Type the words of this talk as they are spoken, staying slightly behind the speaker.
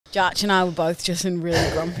Jarch and I were both just in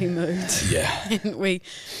really grumpy moods. Yeah. And we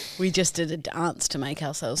just did a dance to make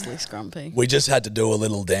ourselves less grumpy. We just had to do a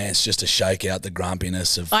little dance just to shake out the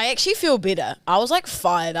grumpiness of... I actually feel better. I was like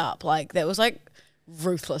fired up. Like that was like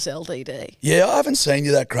ruthless LDD. Yeah, I haven't seen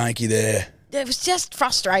you that cranky there. It was just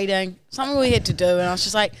frustrating. Something we had to do, and I was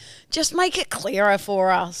just like, just make it clearer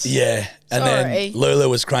for us. Yeah. And then Lulu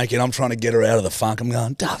was cranky and I'm trying to get her out of the funk. I'm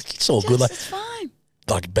going, Duck, it's all good. Like, it's fine.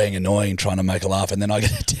 Like being annoying, trying to make her laugh, and then I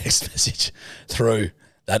get a text message through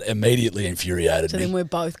that immediately infuriated me. So then we're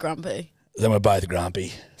both grumpy. Then we're both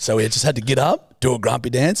grumpy. So we just had to get up, do a grumpy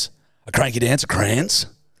dance, a cranky dance, a crance.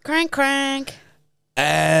 Crank, crank.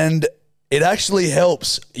 And it actually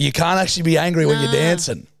helps. You can't actually be angry when you're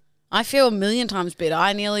dancing. I feel a million times better.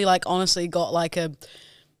 I nearly like honestly got like a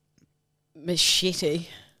machete.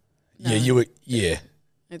 No. Yeah, you were, yeah.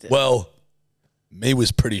 Well, me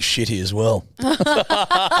was pretty shitty as well. No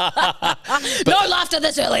laughter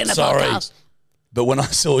this early in the podcast. But when I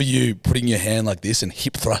saw you putting your hand like this and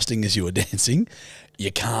hip thrusting as you were dancing,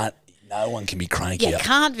 you can't, no one can be cranky. You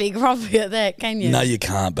can't be grumpy at that, can you? No, you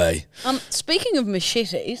can't be. Speaking of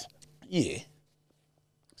machetes. Yeah.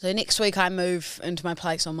 So next week I move into my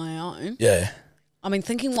place on my own. Yeah. I've been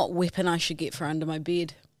thinking what weapon I should get for under my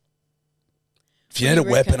bed. If you need a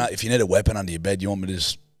weapon under your bed, you want me to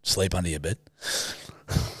just sleep under your bed?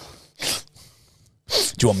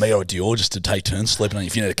 Do you want me or Dior just to take turns sleeping on you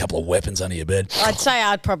if you need a couple of weapons under your bed? I'd say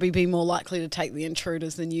I'd probably be more likely to take the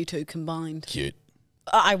intruders than you two combined. Cute.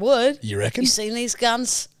 I would. You reckon? You seen these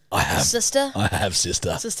guns? I have. Sister? I have,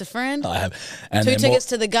 sister. Sister friend? I have. And 2 tickets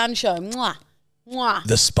to the gun show. Mwah. Mwah.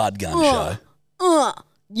 The Spud Gun Show.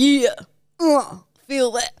 Yeah.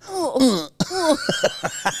 Feel that.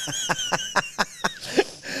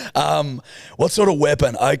 What sort of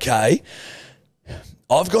weapon? Okay.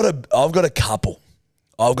 I've got a couple.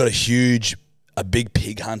 I've got a big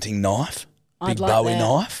pig hunting knife, big Bowie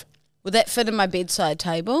knife. Would that fit in my bedside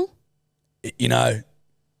table? You know,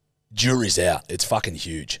 jury's out. It's fucking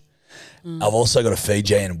huge. I've also got a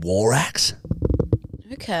Fijian war axe.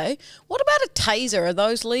 Okay. What about a taser? Are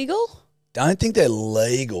those legal? Don't think they're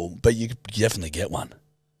legal, but you could definitely get one.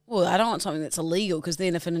 Well, I don't want something that's illegal because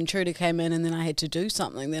then if an intruder came in and then I had to do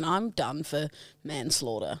something, then I'm done for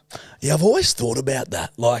manslaughter. Yeah, I've always thought about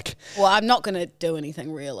that. Like, well, I'm not going to do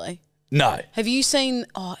anything really. No. Have you seen,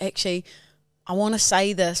 actually, I want to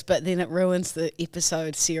say this, but then it ruins the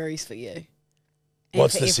episode series for you.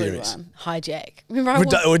 What's the series? Hijack. Remember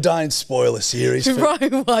we don't spoil a series. Right.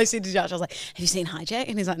 I said to Josh, I was like, have you seen Hijack?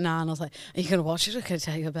 And he's like, nah. And I was like, are you going to watch it or can I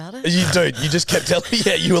tell you about it? You just kept telling me,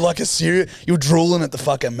 yeah, you were like you were drooling at the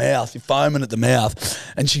fucking mouth. You're foaming at the mouth.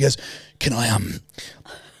 And she goes, can I,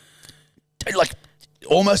 like,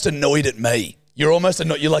 almost annoyed at me. You're almost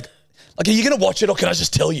annoyed. You're like, are you going to watch it or can I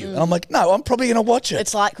just tell you? And I'm like, no, I'm probably going to watch it.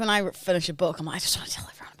 It's like when I finish a book, I'm like, I just want to tell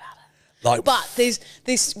everyone. But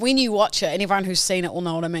there's when you watch it, and everyone who's seen it will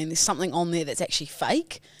know what I mean, there's something on there that's actually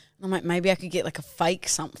fake. And I'm like, maybe I could get like a fake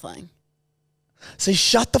something. See,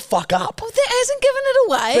 shut the fuck up. Oh, that hasn't given it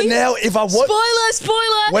away. But now if I watch...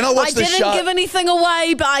 Spoiler. When I watch the show... I didn't give anything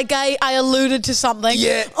away, but I alluded to something.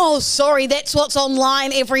 Yeah. Oh, sorry, that's what's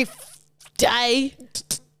online every day.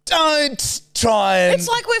 Don't try and... It's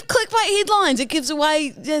like with clickbait headlines. It gives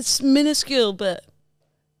away this minuscule bit.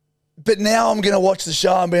 But now I'm going to watch the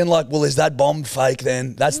show and being like, well, is that bomb fake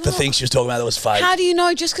then? That's the thing she was talking about that was fake. How do you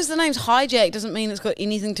know? Just because the name's Hijack doesn't mean it's got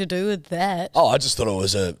anything to do with that. Oh, I just thought it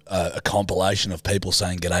was a compilation of people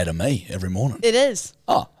saying g'day to me every morning. It is.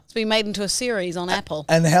 Oh. It's been made into a series on Apple.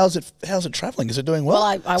 And how's it travelling? Is it doing well?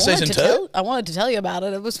 Well, I wanted to tell you about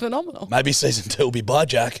it. It was phenomenal. Maybe season 2 will be by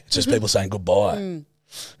Jack. It's just people saying goodbye.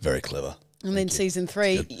 Very clever. And then season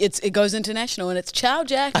 3, it goes international and it's ciao,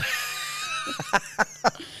 Jack.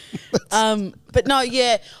 But no,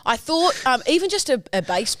 yeah, I thought even just a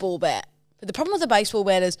baseball bat. But the problem with a baseball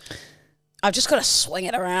bat is I've just got to swing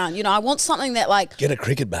it around. You know, I want something that like... Get a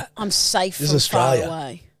cricket bat. I'm safe from far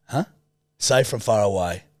away. Huh? Safe from far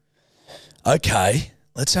away. Okay,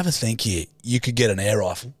 let's have a think here. You could get an air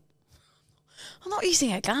rifle. I'm not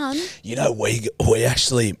using a gun. You know, we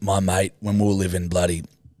actually, my mate, when we were living bloody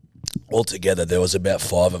all together, there was about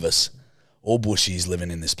 5 of us, all bushies living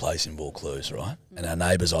in this place in Vaucluse, right? And our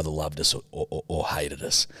neighbours either loved us or hated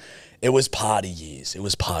us. It was party years. It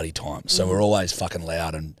was party time. So we're always fucking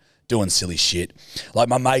loud and doing silly shit. Like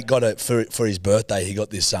my mate got for his birthday, he got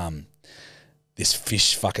this this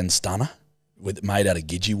fish fucking stunner made out of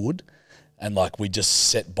gidgee wood. And like we just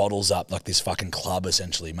set bottles up, like this fucking club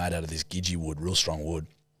essentially made out of this gidgee wood, real strong wood.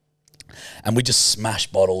 And we just smash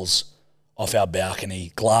bottles off our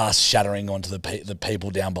balcony, glass shattering onto the people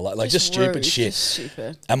down below, like just stupid shit. Just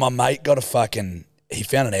stupid. And my mate got a fucking, he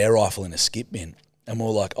found an air rifle in a skip bin, and we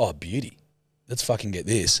were like, oh, beauty. Let's fucking get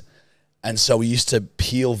this. And so we used to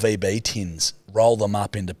peel VB tins, roll them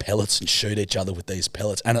up into pellets and shoot each other with these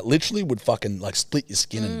pellets. And it literally would fucking like split your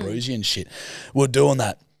skin and bruise you and shit. We were doing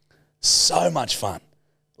that. So much fun.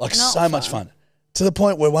 Like so much fun. To the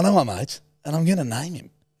point where one of my mates, and I'm going to name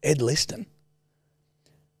him, Ed Liston,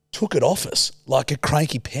 took it off us like a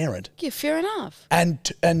cranky parent. Yeah, fair enough. And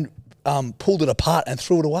pulled it apart and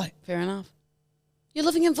threw it away. Fair enough. You're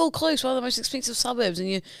living in Vaucluse, one of the most expensive suburbs, and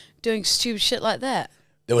you're doing stupid shit like that.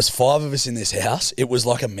 There was 5 of us in this house. It was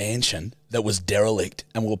like a mansion that was derelict,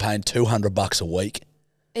 and we were paying $200 a week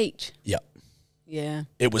each. Yep. Yeah.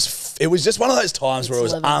 It was just one of those times where it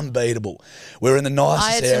was unbeatable. We were in the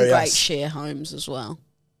nicest areas. I had some great share homes as well.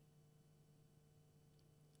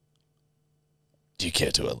 Do you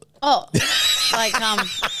care to? Oh, like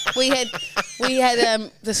we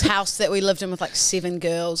had this house that we lived in with like 7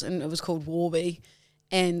 girls, and it was called Warby.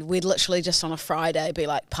 And we'd literally just on a Friday be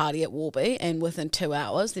like party at Warby, and within 2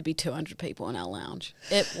 hours there'd be 200 people in our lounge.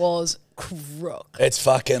 It was crook. It's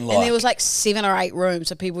fucking like, and there was like 7 or 8 rooms,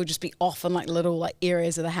 so people would just be off in like little like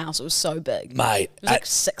areas of the house. It was so big, mate. It was like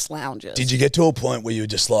 6 lounges. Did you get to a point where you were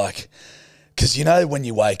just like, because you know when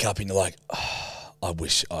you wake up and you're like, oh, I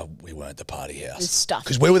wish we weren't the party house. There's stuff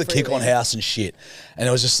because we were the kick-on house and shit, and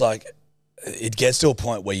it was just like, it gets to a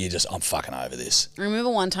point where you just, I'm fucking over this. I remember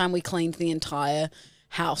one time we cleaned the entire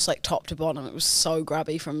house like top to bottom. It was so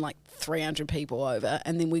grubby from like 300 people over,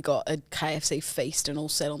 and then we got a KFC feast and all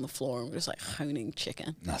sat on the floor and we were just like hooning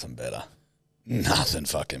chicken. Nothing better. Nothing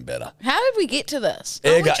fucking better. How did we get to this?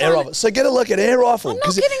 Air rifle. So get a look at air rifle. I'm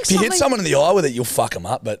not getting if you hit someone in the eye with it, you'll fuck them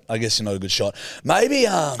up, but I guess you're not a good shot. Maybe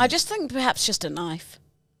I just think perhaps just a knife.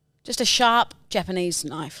 Just a sharp Japanese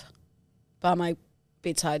knife by my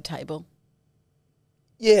bedside table.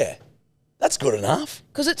 Yeah. That's good enough.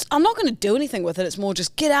 Because I'm not going to do anything with it. It's more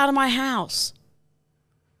just get out of my house.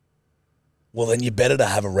 Well, then you're better to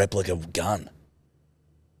have a replica gun.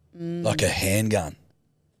 Like a handgun.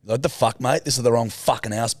 What the fuck, mate? This is the wrong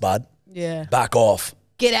fucking house, bud. Yeah. Back off.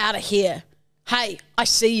 Get out of here. Hey, I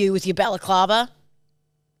see you with your balaclava.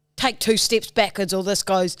 Take 2 steps backwards or this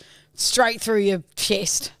goes straight through your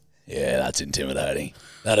chest. Yeah, that's intimidating.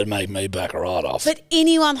 That'd make me back right off. But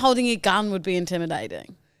anyone holding a gun would be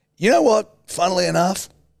intimidating. You know what? Funnily enough,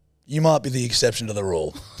 you might be the exception to the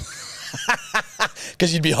rule.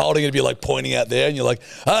 Because you'd be holding it, be like pointing out there, and you're like,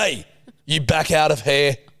 hey, you back out of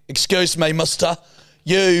here. Excuse me, mister.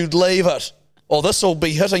 You leave it, or this will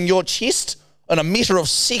be hitting your chest in a matter of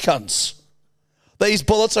seconds. These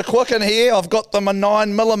bullets are quick in here. I've got them in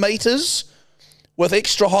 9mm with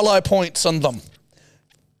extra hollow points in them.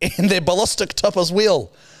 And they're ballistic tip as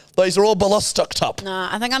well. These are all ballistic tip.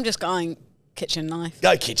 Nah, I think I'm just going kitchen knife.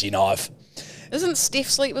 Go kitchen knife. Doesn't Steph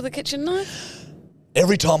sleep with a kitchen knife?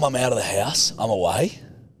 Every time I'm out of the house, I'm away,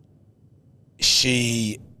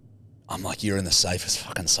 I'm like, you're in the safest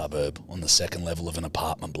fucking suburb on the 2nd level of an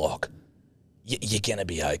apartment block. You're going to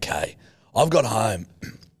be okay. I've got home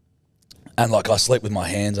and like I sleep with my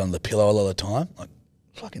hands under the pillow a lot of the time. Like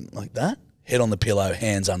fucking like that. Head on the pillow,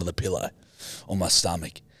 hands under the pillow on my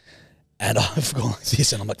stomach. And I've gone like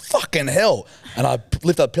this and I'm like, fucking hell. And I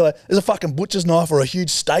lift up the pillow. There's a fucking butcher's knife or a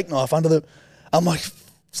huge steak knife under the... I'm like,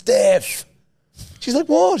 Steph. She's like,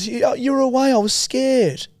 what? You were away. I was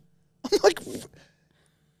scared. I'm like,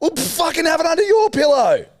 well, fucking have it under your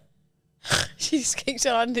pillow. She just keeps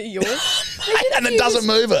it under yours. And it doesn't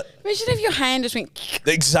move it. Imagine if your hand just went...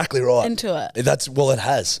 Exactly right. Into it. Well, it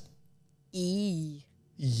has. Yeah.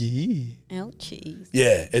 Ouchies.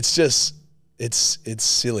 Yeah, it's just... It's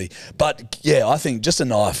silly. But, yeah, I think just a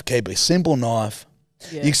knife. Keep a simple knife.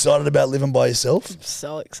 Yeah. You excited about living by yourself? I'm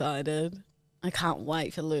so excited. I can't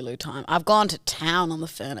wait for Lulu time. I've gone to town on the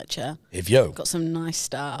furniture. Have you? Got some nice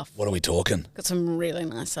stuff. What are we talking? Got some really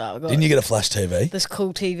nice stuff. Didn't you get a flash TV? This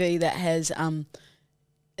cool TV that has,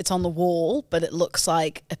 it's on the wall, but it looks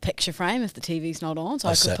like a picture frame if the TV's not on. So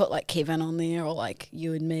I could put like Kevin on there or like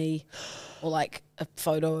you and me or like a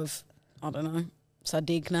photo of, I don't know,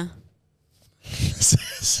 Sardinia.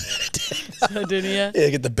 Sardinia. Yeah,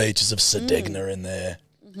 get the beaches of Sardinia in there.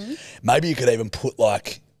 Mm-hmm. Maybe you could even put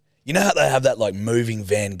like, you know how they have that like moving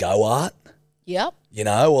Van Gogh art? Yep. You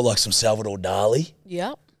know, or like some Salvador Dali.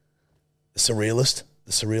 Yep. The surrealist,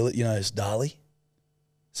 you know, it's Dali.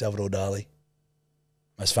 Salvador Dali.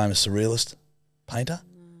 Most famous surrealist painter.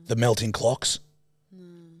 No. The melting clocks.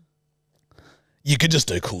 You could just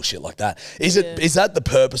do cool shit like that. Is that the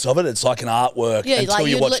purpose of it? It's like an artwork until like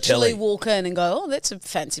you watch literally telly. Walk in and go, oh, that's a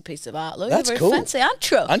fancy piece of art. Look, that's very cool. Fancy, aren't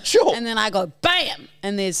you? Aren't you? And then I go, bam,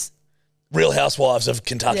 and there's Real Housewives of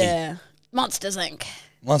Kentucky. Yeah, Monsters Inc.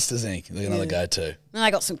 Monsters Inc. They're another go-to. And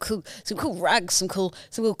I got some cool rugs, some cool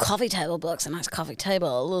coffee table books, a nice coffee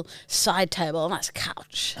table, a little side table, a nice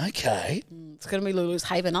couch. Okay. It's going to be Lulu's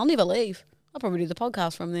haven. I'll never leave. I'll probably do the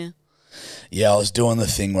podcast from there. Yeah, I was doing the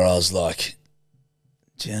thing where I was like,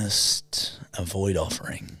 just avoid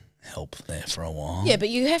offering help there for a while. Yeah, but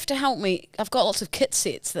you have to help me. I've got lots of kit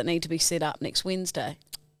sets that need to be set up next Wednesday.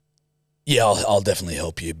 Yeah, I'll definitely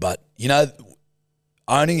help you. But, you know,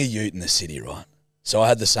 owning a ute in the city, right? So I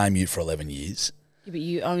had the same ute for 11 years. Yeah, but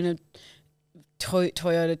you own a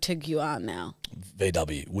Toyota Tiguan now.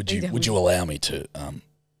 VW. Would you allow me to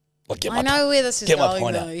get my I know where this is get my going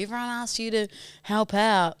point though. out? Everyone asked you to help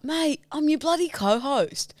out. Mate, I'm your bloody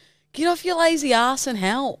co-host. Get off your lazy ass and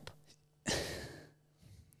help.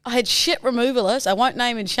 I had shit removalists. I won't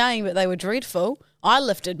name and shame, but they were dreadful. I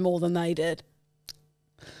lifted more than they did.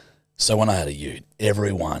 So when I had a ute,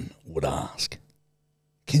 everyone would ask,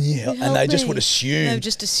 can you help? And they just would assume. They would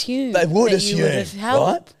just assume. They would that assume, you would have helped.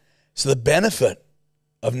 right? So the benefit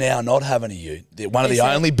of now not having a ute, one of the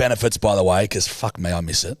only benefits, by the way, because fuck me, I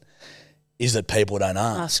miss it, is that people don't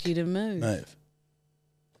Ask you to move.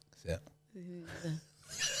 Yeah.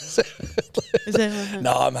 Is that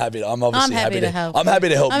No, I'm happy. I'm obviously happy to help. I'm happy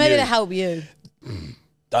to help you. I'm happy to help you.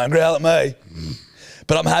 Don't growl at me.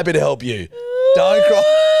 But I'm happy to help you. Don't cry.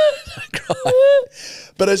 Don't cry.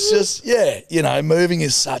 But it's just, moving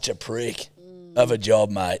is such a prick of a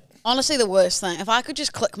job, mate. Honestly, the worst thing. If I could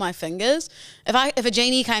just click my fingers, if a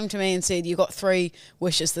genie came to me and said, you got 3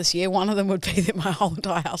 wishes this year, one of them would be that my whole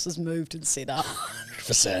entire house is moved and set up.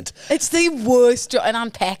 100%. It's the worst job. And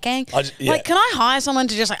unpacking. Yeah. Like, can I hire someone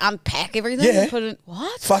to just unpack everything? Yeah. And put it,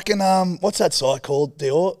 what? Fucking, what's that site called,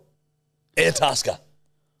 Dior? Air Tusker.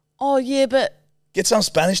 Oh, yeah, but... Get some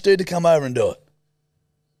Spanish dude to come over and do it.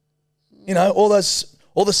 You know, all the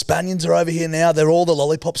Spaniards are over here now. They're all the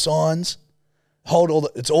lollipop signs.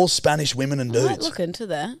 It's all Spanish women and dudes. I might look into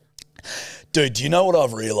that. Dude, do you know what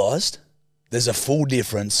I've realised? There's a full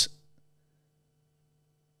difference.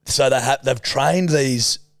 So they've trained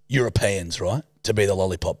these Europeans, right, to be the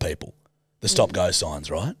lollipop people, the stop-go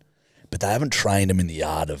signs, right? But they haven't trained them in the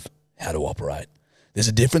art of how to operate. There's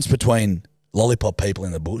a difference between lollipop people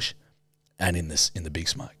in the bush and in the big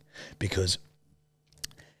smoke. Because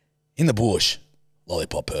in the bush,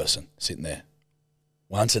 lollipop person sitting there,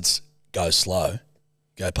 once it's goes slow,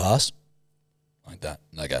 go past, like that,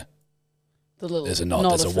 no go. There's a nod,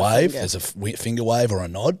 there's a wave, there's a finger wave or a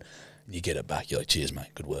nod, and you get it back. You're like, cheers, mate,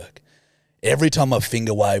 good work. Every time I've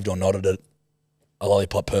finger waved or nodded at a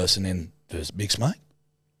lollipop person in the big smoke,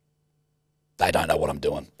 they don't know what I'm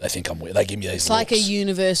doing. They think I'm weird. They give me these It's looks. like a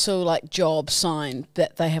universal job sign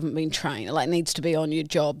that they haven't been trained. It needs to be on your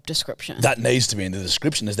job description. That needs to be in the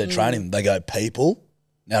description as they're training them. They go, people.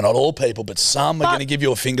 Now, not all people, but some are going to give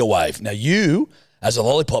you a finger wave. Now, you, as a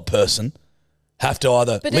lollipop person, have to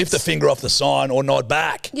either lift the finger off the sign or nod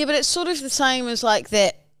back. Yeah, but it's sort of the same as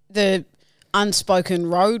the unspoken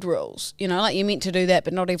road rules. You know, you're meant to do that,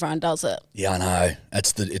 but not everyone does it. Yeah, I know.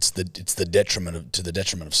 It's the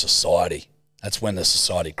detriment of society. That's when the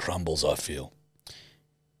society crumbles, I feel.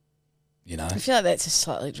 You know? I feel like that's just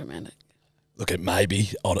slightly dramatic. Look,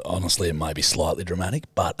 honestly, it may be slightly dramatic,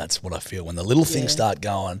 but that's what I feel. When the little things start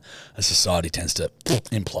going, a society tends to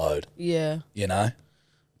implode. Yeah. You know?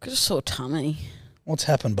 I just saw tummy. What's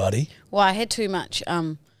happened, buddy? Well, I had too much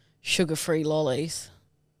sugar-free lollies.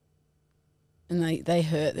 And they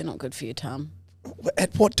hurt. They're not good for your tum.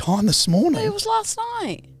 At what time this morning? It was last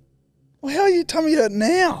night. Well, how are your tummy hurt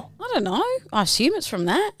now? I don't know. I assume it's from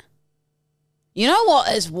that. You know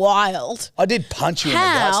what is wild? I did punch you in the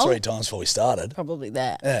guts 3 times before we started. Probably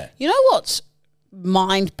that. Yeah. You know what's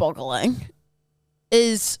mind-boggling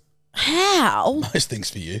is how... Most things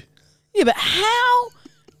for you. Yeah, but how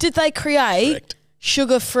did they create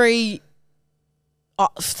sugar-free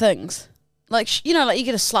things? You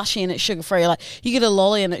get a slushie and it's sugar-free. You get a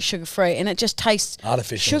lolly and it's sugar-free and it just tastes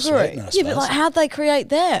artificial sugary. Sweetener, I yeah, but suppose. how'd they create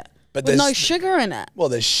that? But with no sugar in it. Well,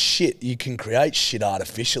 there's shit. You can create shit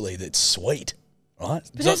artificially that's sweet, right?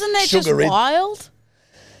 But isn't that just wild?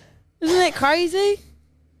 Isn't that crazy?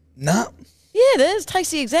 Nah. Yeah, it is.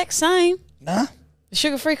 Tastes the exact same. Nah. The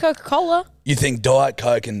sugar-free Coca-Cola. You think Diet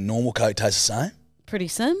Coke and normal Coke taste the same? Pretty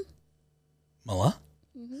sim. Mala?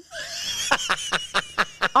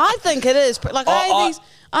 I think it is. I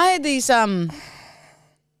had these I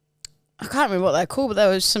can't remember what they're called, but there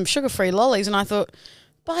was some sugar-free lollies, and I thought,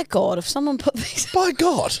 by God, if someone put these... By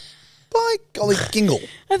God. By golly gingle.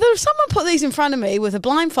 I thought if someone put these in front of me with a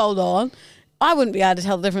blindfold on I wouldn't be able to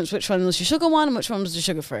tell the difference which one was your sugar one and which one was the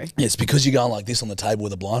sugar-free. Yeah, it's because you're going like this on the table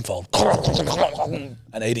with a blindfold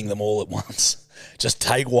and eating them all at once. Just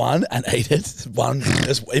take one and eat it.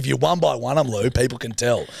 If you're one by one, Lou, people can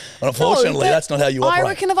tell. But unfortunately, that's not how you operate. I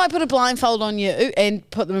reckon if I put a blindfold on you and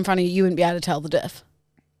put them in front of you, you wouldn't be able to tell the diff.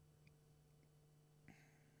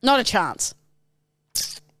 Not a chance.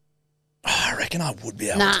 I reckon I would be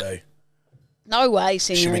able to. No way,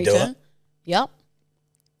 senorita. Should we do it? Yep.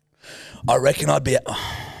 I reckon I'd be...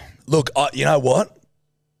 Look, you know what?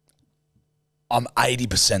 I'm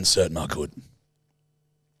 80% certain I could.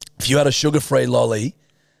 If you had a sugar-free lolly,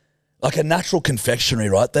 like a natural confectionery,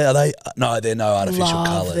 right? They're no artificial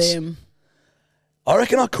colours. Love them. I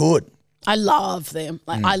reckon I could. I love them.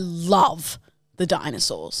 Like, I love the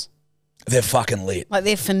dinosaurs. They're fucking lit. Like,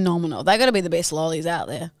 they're phenomenal. They got to be the best lollies out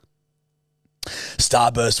there.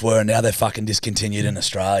 Starburst were, and now they're fucking discontinued in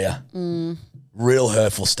Australia. Real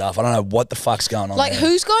hurtful stuff. I don't know what the fuck's going on Like, there.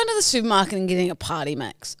 who's going to the supermarket and getting a party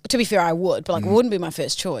mix? To be fair, I would, but like, it wouldn't be my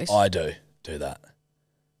first choice. I do that.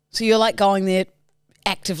 So you're like going there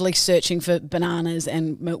actively searching for bananas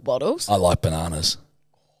and milk bottles? I like bananas.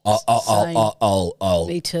 Same. I'll.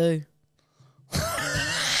 Me too.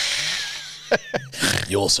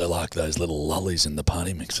 You also like those little lollies in the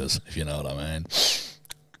party mixes, if you know what I mean.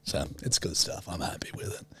 So it's good stuff. I'm happy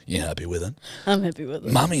with it. You happy with it? I'm happy with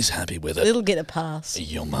it. Mummy's happy with it. It'll get a pass.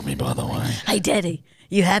 Your mummy, by the way. Hey, Daddy,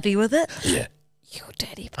 you happy with it? Yeah. Your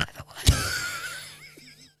daddy, by the way.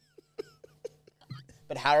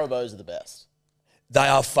 But Haribo's are the best. They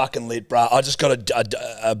are fucking lit, bro. I just got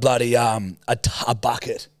a bloody a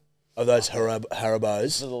bucket of those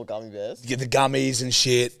Haribos. The little gummy bears. Get the gummies and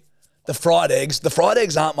shit. The fried eggs. The fried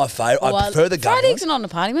eggs aren't my favourite. I prefer the gummies. Fried eggs are not in a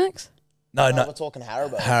party mix? No. We're talking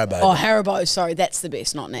Haribo. Haribo. Oh, Haribo, sorry, that's the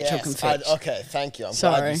best, not natural Yes, confection. okay, thank you. I'm glad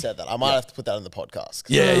Sorry. you said that. I might have to put that in the podcast.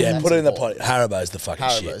 Yeah, That's put it in the important. pot. Haribo's the fucking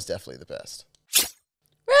Haribo's shit. definitely the best.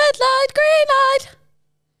 Red light, green light.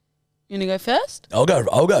 You want to go first? I'll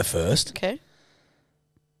go first. Okay.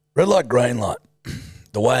 Red light, green light.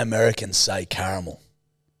 The way Americans say caramel.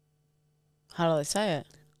 How do they say it?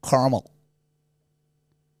 Caramel.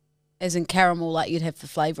 As in caramel, like you'd have for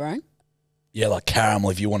flavouring? Yeah, like caramel.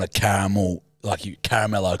 If you want a caramel, like you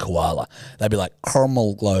caramello koala, they'd be like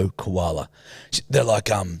caramello koala. They're like,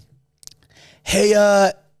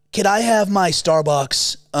 hey, could I have my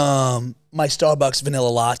Starbucks vanilla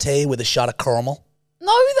latte with a shot of caramel?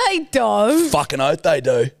 No, they don't. Fucking oath they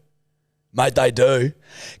do. Mate, they do.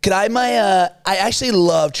 Could I I actually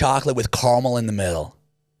love chocolate with caramel in the middle.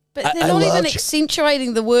 But they're not even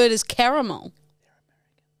accentuating the word as caramel.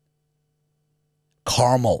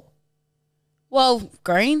 Caramel. Well,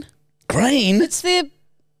 green. Green? It's their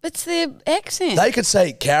accent. They could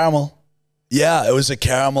say caramel. Yeah, it was a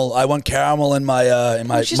caramel. I want caramel in my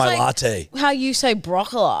It's just like latte. how you say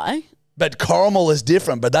broccoli. But caramel is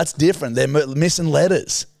different, but that's different. They're missing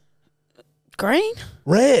letters. Green?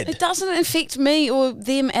 Red. It doesn't affect me or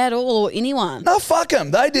them at all or anyone. No, fuck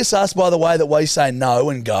them. They diss us by the way that we say no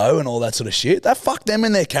and go and all that sort of shit. They fuck them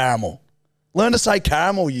in their caramel. Learn to say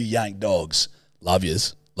caramel, you yank dogs. Love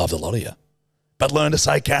yous. Love the lot of you. But learn to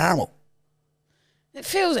say caramel. It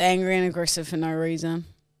feels angry and aggressive for no reason.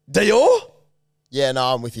 Do you? Yeah,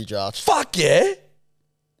 no, I'm with you, Josh. Fuck yeah.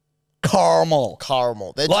 Caramel.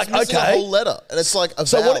 Caramel. They're Like, just missing okay. a whole letter. And it's like a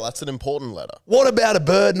So vowel. That's an important letter. What about a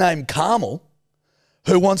bird named Carmel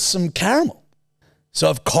who wants some caramel? So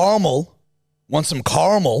if Carmel wants some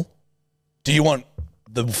caramel, do you want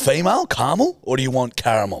the female caramel or do you want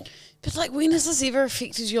caramel? But like, when has this ever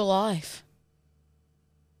affected your life?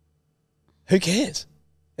 Who cares?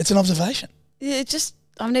 It's an observation.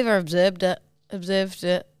 I've never observed it.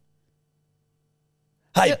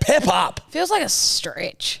 Hey, pep up. Feels like a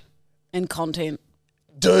stretch in content.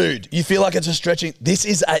 Dude, you feel like it's a stretching. This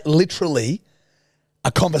is literally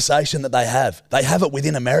a conversation that they have. They have it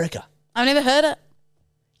within America. I've never heard it.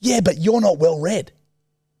 Yeah, but you're not well read.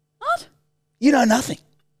 What? You know nothing.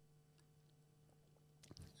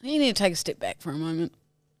 You need to take a step back for a moment.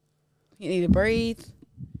 You need to breathe.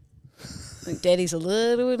 I think Daddy's a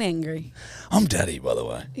little bit angry. I'm daddy, by the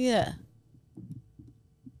way. Yeah.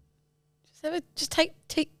 Just take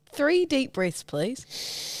 3 deep breaths, please.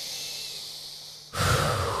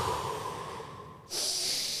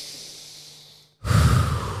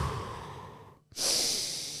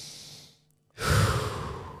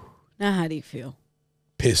 Now, how do you feel?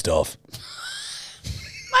 Pissed off.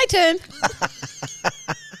 My turn.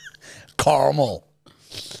 Caramel.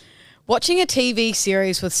 Watching a TV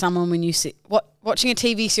series with someone when you said watching a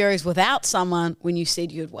TV series without someone when you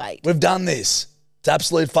said you'd wait. We've done this. It's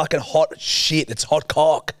absolute fucking hot shit. It's hot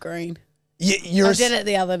cock. Green. I did it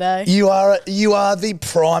the other day. You are the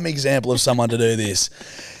prime example of someone to do this.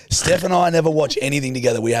 Steph and I never watch anything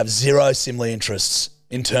together. We have zero similar interests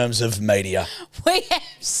in terms of media. We have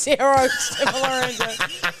zero similar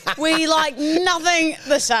interests. We like nothing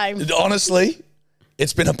the same. Honestly,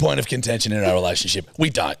 it's been a point of contention in our relationship. We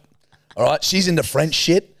don't. All right? She's into French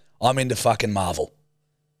shit. I'm into fucking Marvel.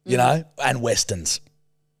 You know? And Westerns.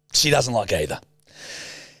 She doesn't like either.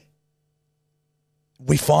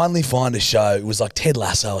 We finally find a show. It was like Ted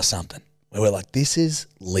Lasso or something. Where we're like, this is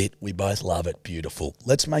lit. We both love it. Beautiful.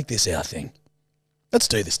 Let's make this our thing. Let's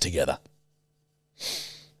do this together.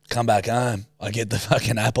 Come back home. I get the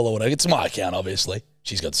fucking Apple or whatever. It's my account, obviously.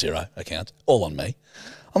 She's got 0 accounts. All on me.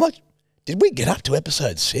 I'm like, did we get up to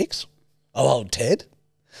episode 6? Oh, old Ted.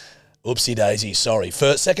 Oopsie daisy. Sorry.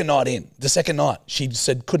 Second night in. The second night. She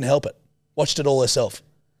said couldn't help it. Watched it all herself.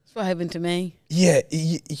 That's what happened to me. Yeah.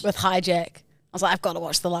 With Hijack. I was like, I've got to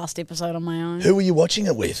watch the last episode on my own. Who were you watching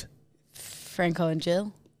it with? Franco and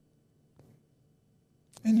Jill.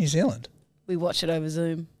 In New Zealand. We watched it over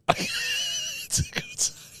Zoom. It's a good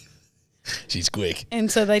sign. She's quick.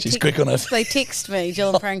 And so She's quick on her. They text me,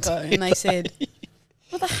 Jill and Franco, and they said,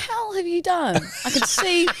 what the hell have you done? I could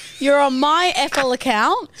see you're on my Apple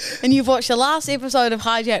account and you've watched the last episode of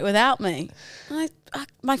Hijack without me. And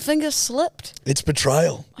my finger slipped. It's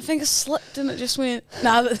betrayal. My finger slipped and it just went,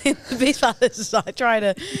 no, but then the best part is I try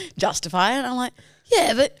to justify it. I'm like,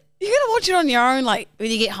 yeah, but you're going to watch it on your own, like,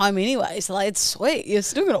 when you get home anyway. So, like, it's sweet. You're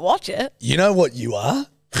still going to watch it. You know what you are?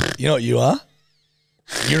 You know what you are?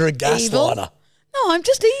 You're a gaslighter. No, I'm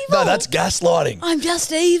just evil. No, that's gaslighting. I'm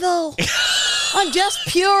just evil. I'm just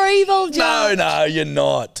pure evil, John. No, you're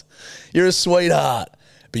not. You're a sweetheart.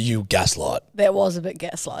 But you gaslight. That was a bit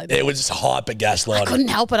gaslighting. It was just hyper gaslighting. I couldn't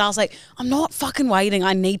help it. I was like, I'm not fucking waiting.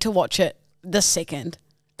 I need to watch it this second.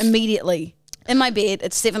 Immediately. In my bed.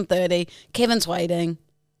 It's 7:30. Kevin's waiting.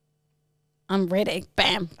 I'm ready.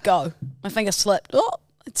 Bam. Go. My finger slipped. Oh,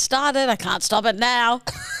 it started. I can't stop it now.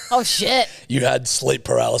 Oh, shit. You had sleep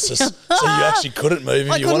paralysis, so you actually couldn't move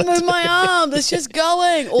if I you couldn't wanted move to. my arm. It's just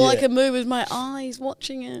going. All I Yeah. can move is my eyes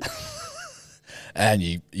watching it.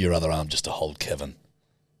 And your other arm just to hold Kevin.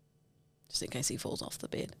 Just in case he falls off the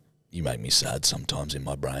bed. You make me sad sometimes in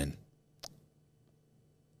my brain.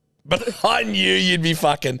 But I knew you'd be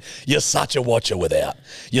fucking, you're such a watcher without.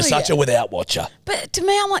 You're such a without watcher. But to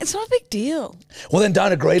me, I'm like, it's not a big deal. Well, then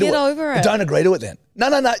don't agree to it. Get over it. Don't agree to it then. No,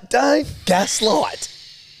 don't gaslight.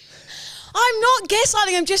 I'm not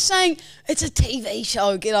gaslighting. I'm just saying it's a TV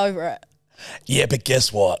show. Get over it. Yeah, but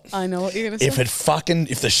guess what? I know what you're going to say.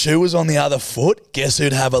 If the shoe was on the other foot, guess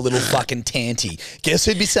who'd have a little fucking tanty? Guess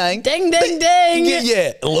who'd be saying, Ding, ding, ding.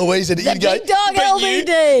 Yeah, Louise, and you'd go, big dog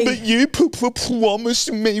LVD. But you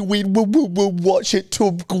promised me we'd watch it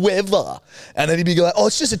together. And then he'd be like, oh,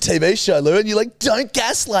 it's just a TV show, Lou. And you're like, don't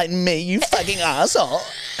gaslight me, you fucking asshole.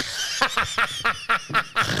 As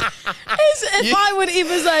if I would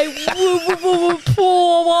ever say,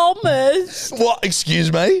 promise. What?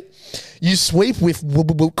 Excuse me? You sweep with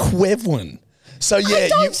Quevlin. So yeah, I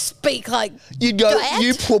don't speak like you go. that.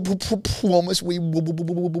 You promise we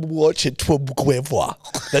watch it together.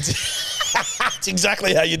 That's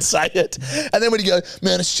exactly how you'd say it. And then when you go,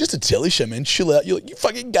 man, it's just a telly show, man. Chill out. You're like, you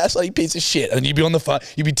fucking gaslighting piece of shit. And you'd be on the phone.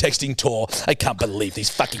 You'd be texting Tor. I can't believe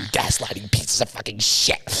these fucking gaslighting pieces of fucking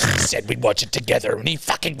shit. He said we'd watch it together, and he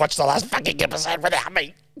fucking watched the last fucking episode without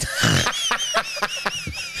me.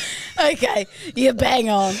 Okay, you bang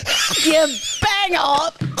on. You bang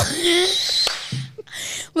on.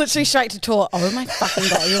 Literally straight to Tor. Oh my fucking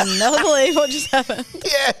God, you'll never believe what just happened.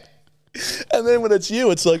 Yeah. And then when it's you,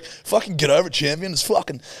 it's like, fucking get over it, champion. It's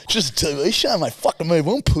fucking just a TV show, mate. Fucking move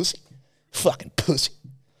on, pussy. Fucking pussy.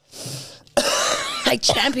 Hey,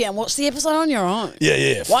 champion, watch the episode on your own.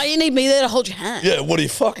 Yeah. Why do you need me there to hold your hand? Yeah, what do you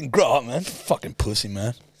fucking grow up, man? Fucking pussy,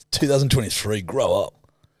 man. 2023, grow up.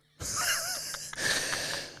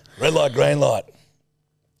 Red light, green light.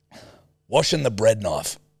 Washing the bread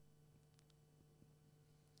knife.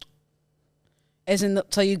 As in,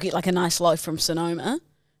 so you get like a nice loaf from Sonoma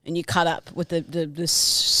and you cut up with the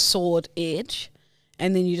sword edge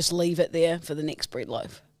and then you just leave it there for the next bread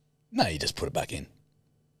loaf. No, you just put it back in.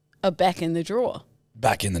 Oh, back in the drawer.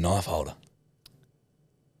 Back in the knife holder.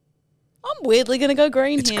 I'm weirdly going to go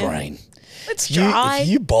green It's here. green. It's dry. If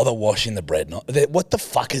you bother washing the bread knife, what the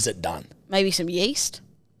fuck has it done? Maybe some yeast.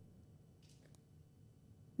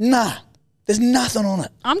 Nah, there's nothing on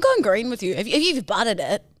it. I'm going green with you. If you've buttered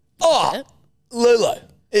it. Oh, Lulu,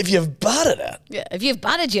 if you've buttered it. Yeah, if you've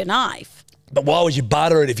buttered your knife. But why would you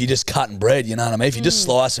butter it if you're just cutting bread, you know what I mean? If you're just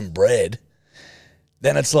slicing bread,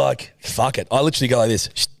 then it's like, fuck it. I literally go like this.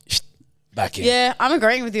 back in. Yeah, I'm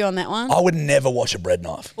agreeing with you on that one. I would never wash a bread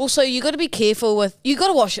knife. Also, you got to be careful with. You got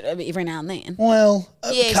to wash it every now and then. Well,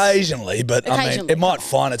 Yes. occasionally, but I mean, Occasionally, it might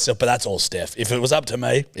find itself, but that's all Steph. If it was up to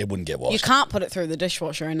me, it wouldn't get washed. You can't put it through the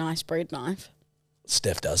dishwasher. A nice bread knife.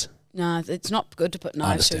 Steph does. No, it's not good to put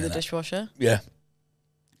knives through the that. dishwasher. Yeah.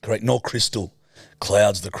 Correct. Nor crystal.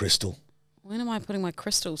 Clouds the crystal. When am I putting my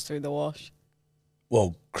crystals through the wash?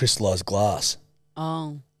 Well, crystallized glass.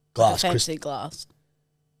 Oh, Glass. like a fancy glass.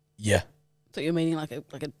 Yeah. Thought you were meaning like a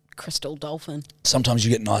crystal dolphin. Sometimes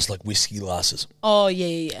you get nice like whiskey glasses. Oh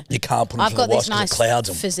yeah. You can't put them I've through got the wash these because nice it clouds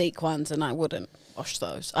them. physique ones, and I wouldn't wash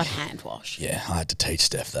those. I'd hand wash. Yeah, I had to teach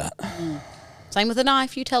Steph that. Same with a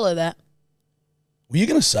knife. You tell her that. Were you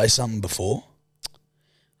going to say something before?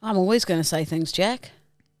 I'm always going to say things, Jack.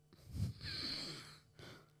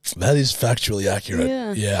 That is factually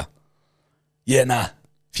accurate. Yeah. Yeah, nah.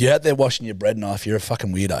 If you're out there washing your bread knife, you're a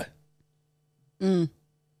fucking weirdo.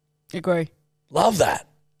 Agree. Love that.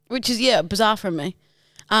 Which is, bizarre from me.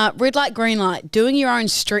 Red light, green light. Doing your own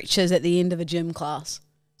stretches at the end of a gym class.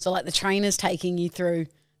 So, like, the trainer's taking you through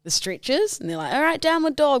the stretches, and they're like, all right,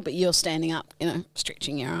 downward dog, but you're standing up,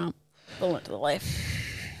 stretching your arm. Pull it to the left.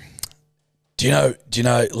 Do you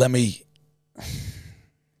know, let me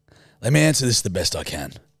answer this the best I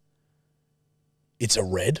can. It's a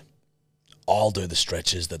red. I'll do the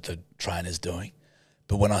stretches that the trainer's doing.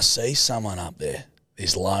 But when I see someone up there,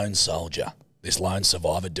 this lone soldier, this lone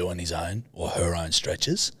survivor doing his own or her own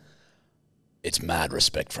stretches, it's mad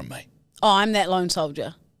respect from me. Oh, I'm that lone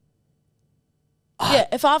soldier. Yeah,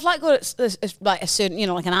 if I've like got like a certain,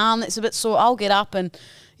 like an arm that's a bit sore, I'll get up and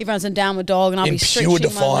everyone's in downward dog and I'll in be stretching pure my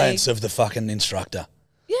defiance leg. of the fucking instructor.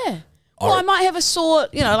 Yeah. Well, I might have a sore,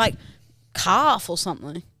 like calf or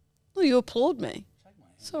something. Oh, you applaud me.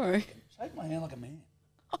 Sorry. Shake my hand like a man.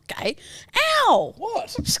 Okay. Ow!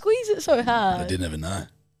 What? Squeeze it so hard. I didn't even know.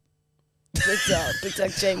 Big dog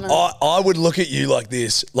G-man. I would look at you like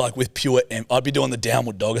this, like with pure. I'd be doing the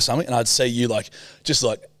downward dog or something, and I'd see you just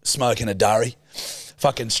smoking a durry,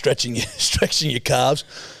 fucking stretching your calves,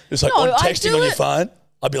 just like texting on your phone.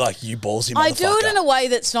 I'd be like, you ballsy motherfucker. I do it in a way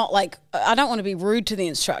that's not like, I don't want to be rude to the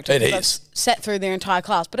instructor. It because is. I've sat through their entire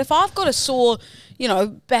class. But if I've got a sore,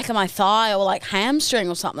 back of my thigh or like hamstring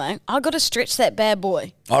or something, I've got to stretch that bad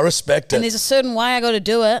boy. I respect it. And there's a certain way I got to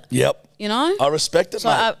do it. Yep. I respect it, so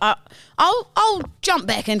mate. I'll jump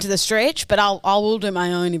back into the stretch, but I will do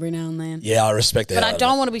my own every now and then. Yeah, I respect that. But I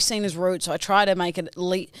don't want to be seen as rude, so I try to make it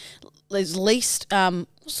as least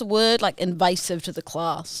what's the word, like invasive to the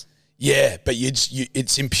class. Yeah, but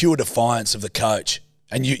it's in pure defiance of the coach,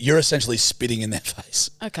 and you're essentially spitting in their face.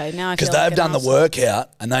 Okay, now I because feel like they've done the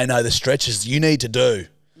workout and they know the stretches you need to do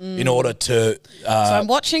in order to. So I'm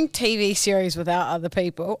watching TV series without other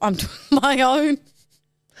people. I'm doing my own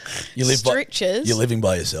stretches. You're living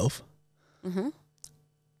by yourself. Mm-hmm.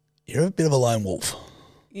 You're a bit of a lone wolf.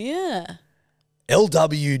 Yeah.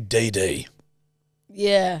 LWDD.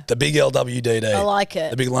 Yeah. The big LWDD. I like it.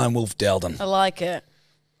 The big lone wolf Dalton. I like it.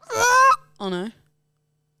 Oh no.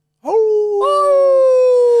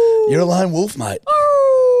 You're a lone wolf, mate.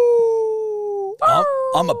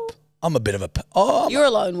 I'm a bit of a. You're a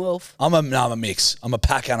lone wolf. I'm a mix. I'm a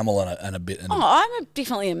pack animal and a bit. I'm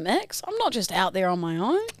definitely a mix. I'm not just out there on my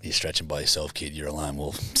own. You're stretching by yourself, kid. You're a lone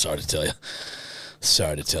wolf. Sorry to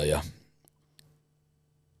tell you.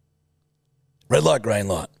 Red light, green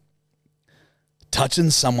light. Touching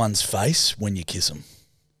someone's face when you kiss them.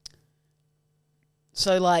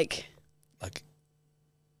 So like,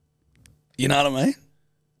 you know what I mean?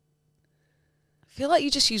 I feel like you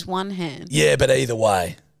just use one hand. Yeah, but either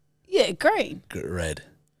way. Yeah, green. Red.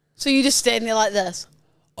 So you just stand there like this.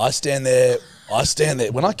 I stand there.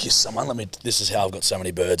 When I kiss someone, this is how I've got so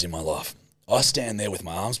many birds in my life. I stand there with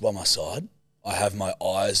my arms by my side. I have my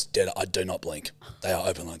eyes dead. I do not blink. They are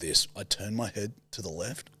open like this. I turn my head to the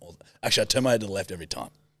left. Actually, I turn my head to the left every time.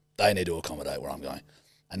 They need to accommodate where I'm going.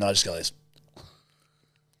 And then I just go this.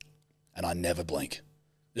 And I never blink.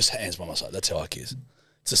 Just hands by my side. That's how I kiss.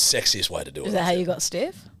 It's the sexiest way to do it. Is that how you got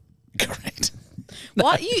Steph? Correct.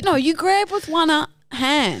 What? You grab with one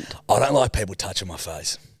hand. I don't like people touching my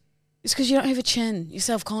face. It's because you don't have a chin. You're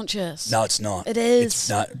self-conscious. No, it's not. It is.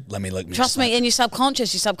 Let me Trust me, and you're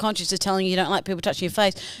subconscious. Your subconscious is telling you don't like people touching your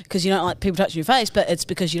face because you don't like people touching your face, but it's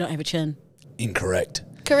because you don't have a chin. Incorrect.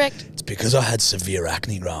 Correct. It's because I had severe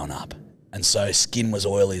acne growing up. And so skin was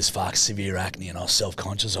oily as fuck, severe acne, and I was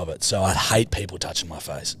self-conscious of it. So I'd hate people touching my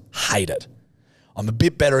face. Hate it. I'm a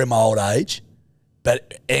bit better in my old age,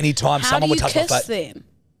 but anytime someone would touch my face... How do you kiss then?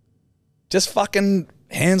 Just fucking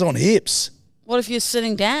hands on hips. What if you're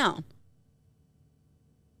sitting down?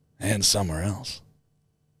 Hands somewhere else.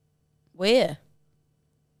 Where?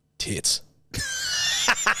 tits.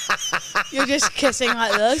 You're just kissing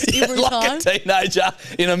like this every like time. a teenager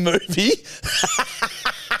in a movie.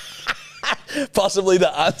 Possibly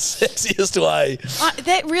the unsexiest way.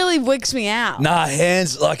 That really wigs me out. Nah,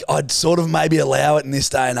 hands, like, I'd sort of maybe allow it in this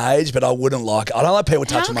day and age, but I wouldn't like it. I don't like people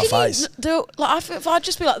touching my face. If I'd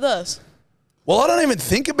just be like this. Well, I don't even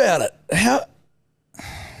think about it. How?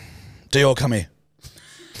 Dior, come here.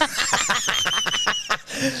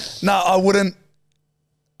 No, I wouldn't.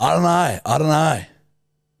 I don't know.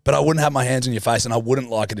 But I wouldn't have my hands on your face, and I wouldn't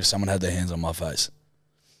like it if someone had their hands on my face.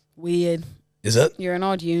 Weird. Is it? You're an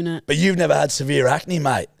odd unit. But you've never had severe acne,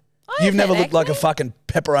 mate. You've never looked like a fucking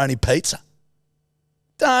pepperoni pizza.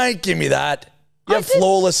 Don't give me that. You have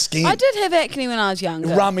flawless skin. I did have acne when I was younger.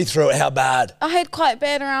 Run me through it. How bad? I had quite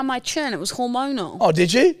bad around my chin. It was hormonal. Oh,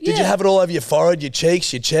 did you? Did you Yeah. have it all over your forehead, your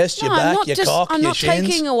cheeks, your chest, your back, your cock, I'm your not shins?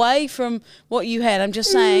 taking away from what you had. I'm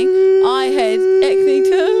just saying I had acne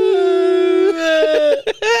too.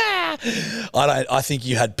 I think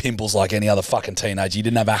you had pimples like any other fucking teenager. You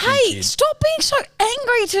didn't have acne, Hey, kid. stop being so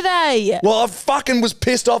angry today. Well, I fucking was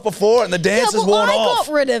pissed off before and the dance has worn I off.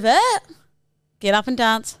 got rid of it. Get up and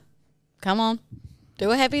dance. Come on. Do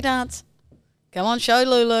a happy dance. Come on, show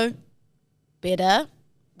Lulu. Better.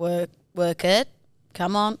 Work it.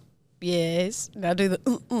 Come on. Yes. Now do the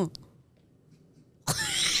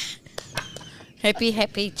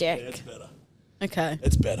Happy Jack. Yeah, it's better. Okay.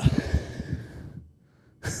 It's better.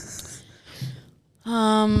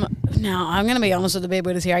 Now I'm going to be honest with the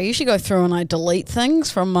bedwetters here. I usually go through and I delete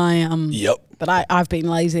things from my Yep. but I've been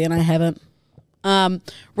lazy and I haven't.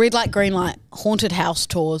 Red light, green light, haunted house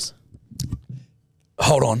tours.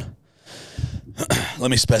 Hold on. Let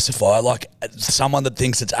me specify. Like someone that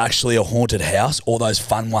thinks it's actually a haunted house or those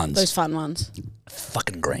fun ones. Those fun ones.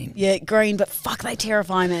 Fucking green. Yeah, green, but fuck, they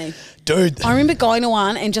terrify me. Dude. I remember going to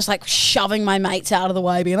one and just like shoving my mates out of the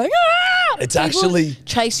way, being like, ah! It's People actually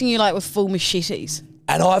chasing you like with full machetes.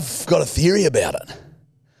 And I've got a theory about it.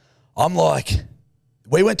 I'm like,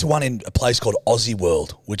 we went to one in a place called Aussie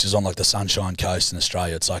World, which is on like the Sunshine Coast in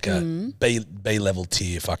Australia. It's like a B level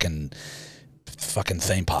tier fucking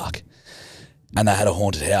theme park. And they had a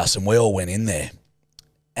haunted house and we all went in there.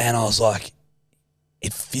 And I was like,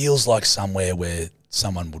 it feels like somewhere where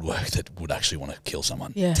someone would work that would actually want to kill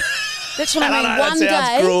someone. Yeah. That's what I mean. know, that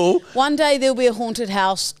sounds cruel. One day there'll be a haunted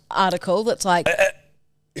house article that's like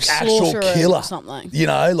Actual slaughterer killer. or something. You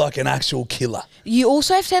know, like an actual killer. You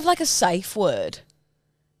also have to have like a safe word.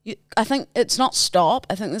 I think it's not stop.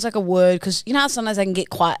 I think there's like a word because you know how sometimes they can get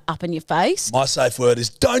quite up in your face. My safe word is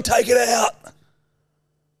don't take it out.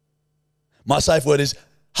 My safe word is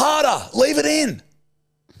harder, leave it in.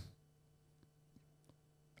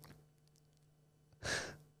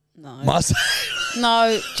 No.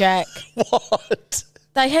 No, Jack. What?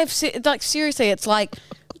 They have like seriously, it's like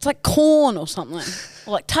corn or something,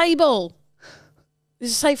 or like table.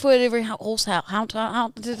 There's a safe word every horse house. Haunted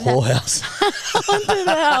Whorehouse. haunted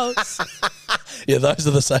house. Yeah, those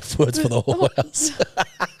are the safe words for the whorehouse.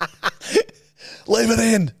 Leave it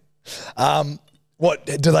in. What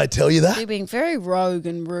do they tell you that? You're being very rogue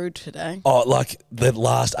and rude today. Oh, like the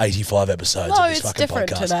last 85 episodes No, of this it's fucking different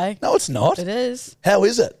podcast. today. No, it's not. It is. How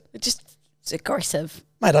is it? It's aggressive.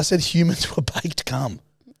 Mate, I said humans were baked cum.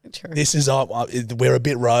 True. This is, we're a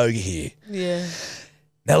bit rogue here. Yeah.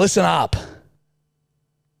 Now listen up.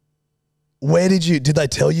 Did they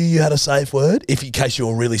tell you had a safe word? If in case you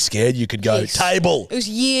were really scared, you could go, Yes. table. It was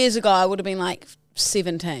years ago. I would have been like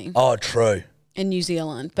 17 Oh, true. in New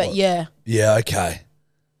Zealand. But yeah, Yeah, okay.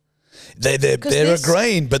 They're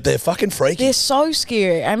agreeing, but they're fucking freaky. they're so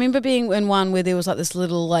scary. I remember being in one where there was like this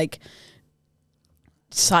little like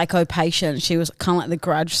psycho patient. She was kind of like the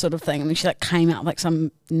Grudge sort of thing. And then she like came out with like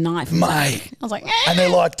some knife. And Mate. I was like, And they're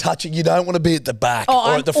like touching. You don't want to be at the back or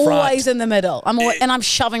I'm at the front. always in the middle. And I'm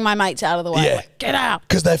shoving my mates out of the way. Yeah. Like, get out.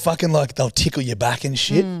 Because they fucking like, they'll tickle your back and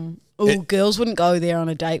shit. Oh, girls wouldn't go there on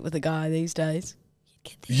a date with a guy these days.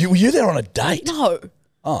 Were you there on a date? No.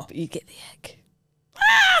 Oh. But you get the ick.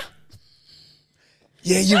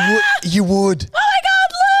 Yeah, you would. Oh my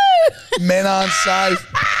God, Lou! Men aren't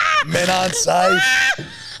safe. Men aren't safe.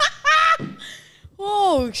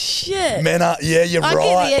 Oh, shit. Yeah, you're I right.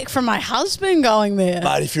 get the ick from my husband going there.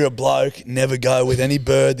 Mate, if you're a bloke, never go with any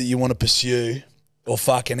bird that you want to pursue or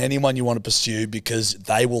fucking anyone you want to pursue because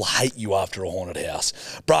they will hate you after a haunted house.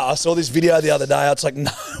 Bruh, I saw this video the other day. It's like,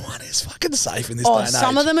 no one is fucking safe in this day and age.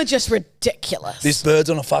 Some of them are just ridiculous. This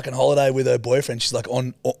bird's on a fucking holiday with her boyfriend. She's like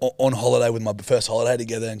on holiday with my first holiday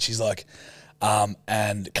together, and she's like,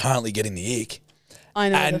 and currently getting the ick. I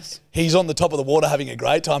know. And he's on the top of the water having a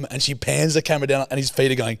great time, and she pans the camera down, and his feet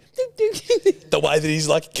are going. The way that he's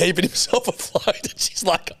like keeping himself afloat. And she's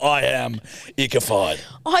like, I am ickified.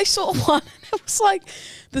 I saw one. It was like,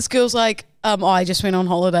 this girl's like, I just went on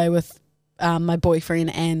holiday with my boyfriend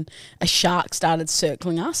and a shark started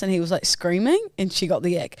circling us and he was like screaming and she got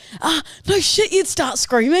the ick. No shit, you'd start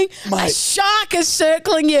screaming. Mate. A shark is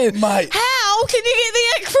circling you. Mate. How can you get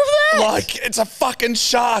the ick from that? Like, it's a fucking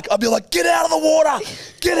shark. I'd be like, get out of the water.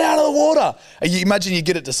 Get out of the water. And you imagine you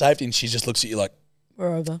get it to safety and she just looks at you like,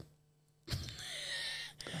 we're over.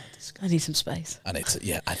 I need some space. I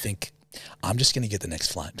think I'm just going to get the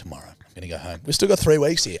next flight tomorrow. I'm going to go home. We've still got 3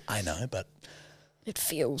 weeks here. I know, but it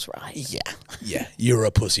feels right. yeah. You were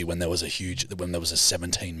a pussy when there was a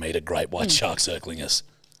 17-meter great white shark circling us.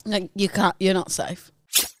 Like, you're not safe.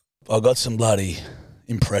 I've got some bloody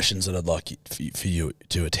impressions that I'd like for you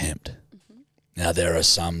to attempt. Mm-hmm. Now, there are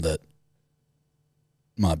some that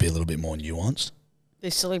might be a little bit more nuanced. They're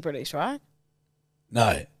celebrities, right?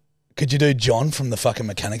 No. Could you do John from the fucking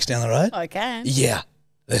mechanics down the road? I can. Yeah.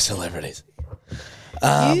 They're celebrities.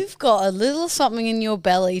 You've got a little something in your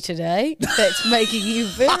belly today that's making you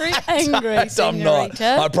very angry, I'm not.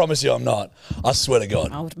 I promise you I'm not. I swear to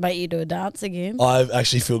God. I'll make you do a dance again. I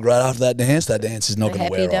actually feel great after that dance. That dance is not going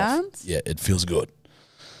to wear off. Happy dance? Yeah, it feels good.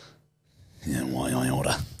 Yeah, why I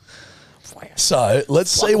order. So let's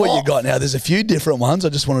see what you got. Now, there's a few different ones. I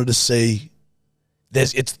just wanted to see. They're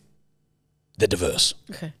diverse.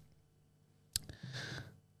 Okay.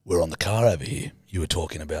 We're on the car over here. You were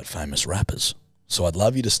talking about famous rappers. So I'd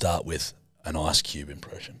love you to start with an Ice Cube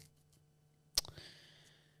impression.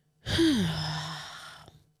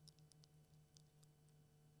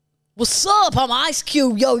 What's up? I'm Ice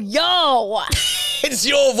Cube. Yo, yo. It's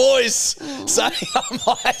your voice saying I'm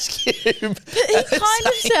Ice Cube. It kind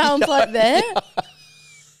of sounds like that.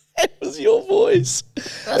 It was your voice.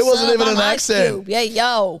 It wasn't even an accent. Yeah,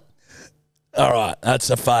 yo. All right, that's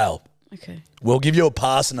a fail. Okay. We'll give you a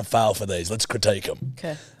pass and a fail for these. Let's critique them.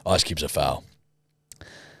 Okay. Ice Cube's a fail.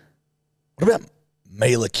 What about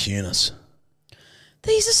Mila Kunis?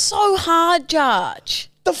 These are so hard,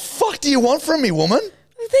 Judge. The fuck do you want from me, woman?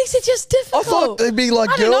 These are just difficult. I thought they'd be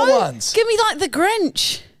like girl ones. Give me like the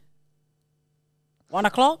Grinch. 1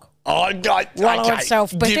 o'clock. Oh, God. Wallow in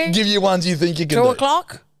self-pity. Give you ones you think you can 2 do.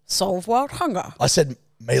 o'clock. Solve world hunger. I said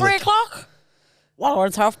Mila. 3 o'clock. Wallow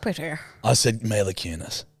in self-pity. I said Mila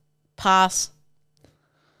Kunis. Pass.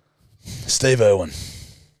 Steve Irwin.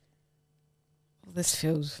 This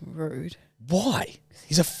feels rude. Why?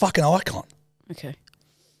 He's a fucking icon. Okay.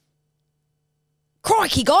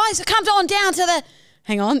 Crikey, guys, it comes on down to the...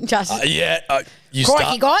 Hang on, just... You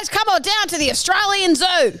Crikey, guys, come on down to the Australian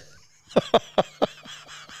Zoo.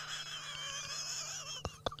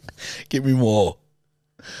 Give me more.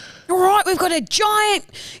 All right, we've got a giant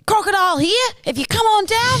crocodile here. If you come on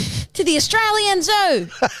down to the Australian Zoo.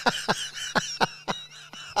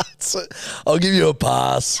 I'll give you a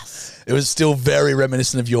pass. Yes. It was still very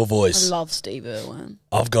reminiscent of your voice. I love Steve Irwin.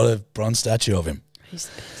 I've got a bronze statue of him. He's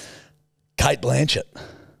the best. Kate Blanchett.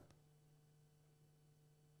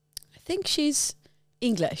 I think she's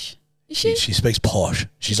English. Is she? She speaks posh.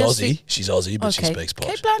 She's Aussie. She's Aussie, but she speaks posh.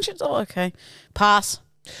 Kate Blanchett's okay. Pass.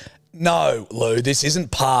 No, Lou, this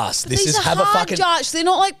isn't pass. This is have a fucking judge. They're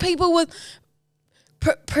not like people with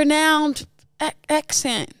pronounced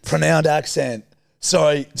accent. Pronounced accent.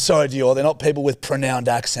 Sorry, Dior. They're not people with pronounced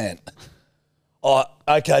accent. Oh,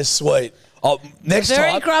 okay, sweet. Next You're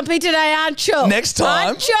very time, grumpy today, aren't you? Next time,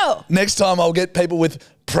 aren't you? Next time, I'll get people with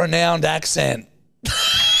pronounced accent.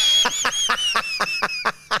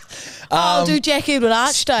 I'll do Jack Edward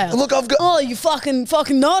Archdale. Look, I've got. Oh, you fucking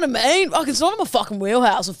know what I mean? Fucking, it's not in my fucking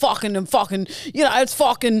wheelhouse. I'm fucking, you know, it's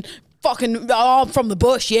fucking. Oh, I'm from the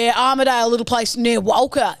bush, yeah. Armidale, a little place near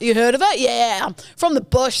Walker. You heard of it? Yeah, I'm from the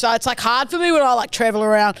bush, so it's like hard for me when I like travel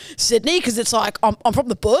around Sydney because it's like I'm from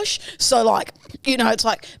the bush, so like, you know, it's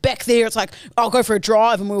like back there, it's like I'll go for a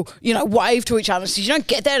drive and we'll, you know, wave to each other. So you don't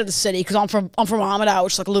get that in the city because I'm from Armidale,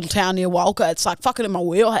 which is like a little town near Walker. It's like fucking in my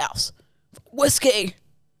wheelhouse. Whiskey.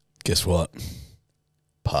 Guess what?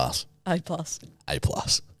 Pass. A+. A+.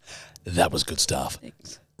 That was good stuff.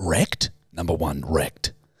 Thanks. Wrecked. Number 1,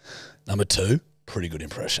 wrecked. Number 2, pretty good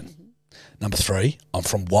impression. Mm-hmm. Number 3, I'm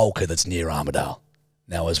from Walker, that's near Armidale.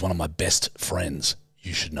 Now, as one of my best friends,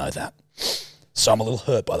 you should know that. So I'm a little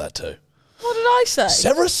hurt by that too. What did I say?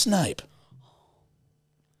 Severus Snape.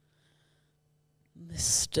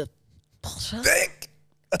 Mr. Potter.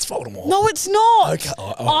 That's Voldemort. No, it's not. Okay.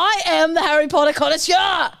 I am the Harry Potter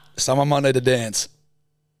connoisseur. Someone might need to dance.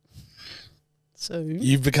 Soon.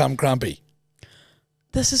 You've become grumpy.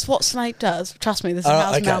 This is what Snape does. Trust me, this is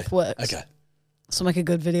how his mouth works. Okay. This will make a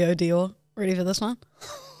good video, Dior. Ready for this one?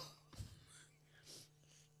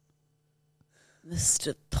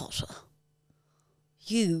 Mr. Potter,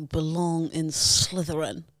 you belong in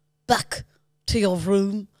Slytherin. Back to your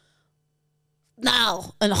room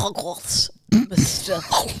now in Hogwarts, Mr.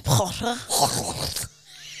 Potter.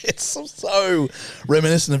 It's so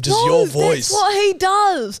reminiscent of just your voice. That's what he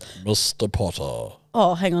does. Mr. Potter.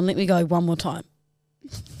 Oh, hang on. Let me go one more time.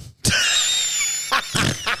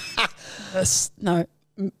 No.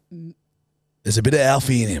 There's a bit of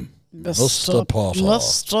Alfie in him. Mr. Potter.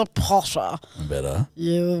 Mr. Potter. Better.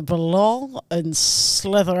 You belong in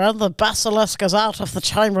Slytherin. The basilisk is out of the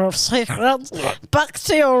Chamber of Secrets. Back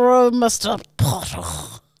to your room, Mr. Potter.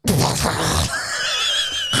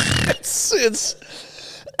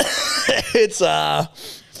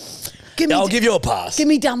 I'll give you a pass. Give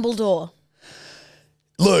me Dumbledore.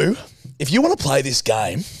 Lou, if you want to play this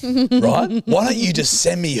game, right, why don't you just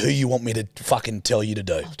send me who you want me to fucking tell you to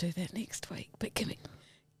do? I'll do that next week. But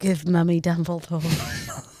give Mummy Dumbledore.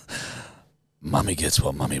 Mummy gets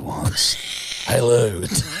what Mummy wants. Hey, Lou, do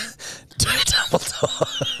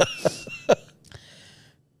Dumbledore.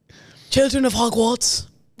 Children of Hogwarts,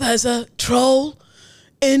 there's a troll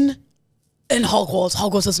in Hogwarts.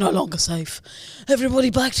 Hogwarts is no longer safe. Everybody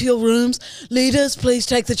back to your rooms. Leaders, please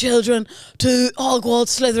take the children to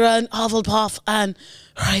Hogwarts, Slytherin, Hufflepuff, and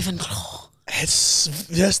Ravenclaw. It's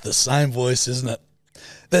just the same voice, isn't it?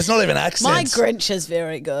 There's not even accents. My Grinch is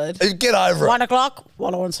very good. Get over it. 1 o'clock,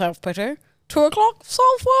 wallow in self-pity. 2 o'clock,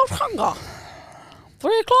 self-world hunger.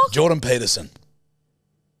 3 o'clock. Jordan Peterson.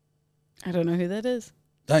 I don't know who that is.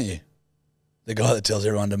 Don't you? The guy that tells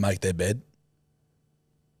everyone to make their bed.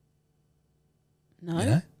 No. You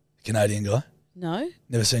know? Canadian guy. No.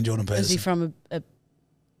 Never seen Jordan Peterson. Is he from a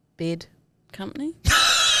bed company?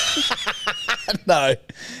 No.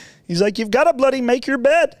 He's like, you've got to bloody make your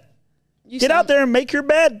bed. Get out there and make your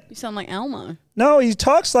bed. You sound like Elmo. No, he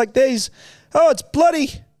talks like this. Oh, it's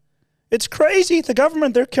bloody. It's crazy. The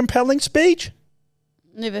government, they're compelling speech.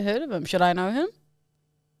 Never heard of him. Should I know him?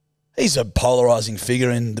 He's a polarising figure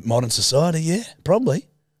in modern society, yeah, probably.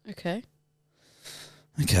 Okay.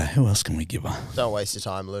 Okay, who else can we give her? Don't waste your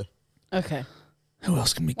time, Lou. Okay. Who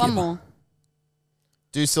else can we give One her? more.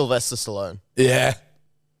 Do Sylvester Stallone. Yeah.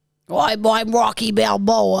 I'm Rocky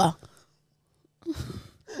Balboa.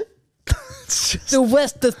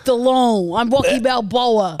 Sylvester Stallone. I'm Rocky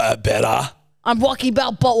Balboa. Better. I'm Rocky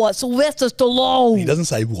Balboa. Sylvester Stallone. He doesn't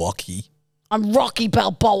say Rocky. I'm Rocky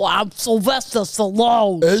Balboa. I'm Sylvester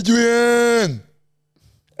Stallone.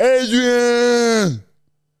 Adrian.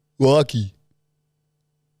 Rocky.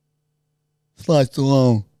 It's like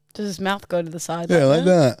Stallone. Does his mouth go to the side? Yeah, like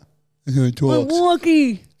that. That's how he I'm talks.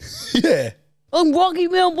 Rocky. Yeah. I'm Rocky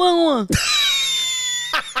Balboa.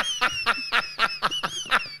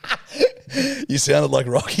 You sounded like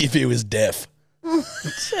Rocky if he was deaf.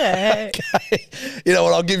 Check. Okay. You know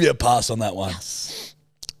what? I'll give you a pass on that one. Yes.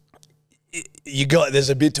 There's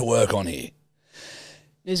a bit to work on here.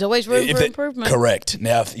 There's always room for improvement. Correct.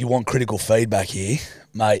 Now, if you want critical feedback here,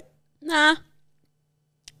 mate, Nah.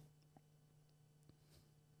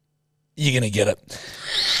 you're going to get it.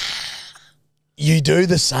 You do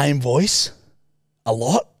the same voice a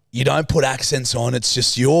lot. You don't put accents on. It's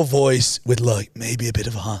just your voice with like maybe a bit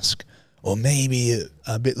of a husk or maybe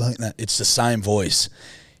a bit like that. It's the same voice.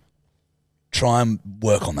 Try and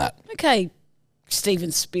work on that. Okay.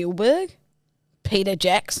 Steven Spielberg. Peter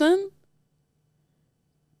Jackson.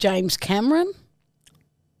 James Cameron.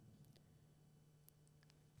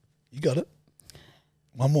 You got it.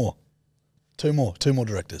 One more. Two more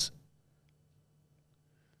directors.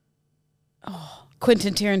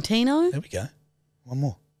 Quentin Tarantino. There we go. One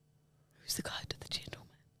more. Who's the guy to the gentleman?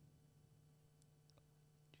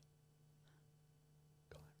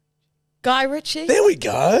 Guy Ritchie. There we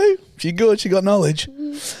go. She good. She got knowledge.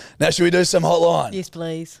 Now, should we do some hotline? Yes,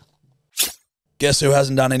 please. Guess who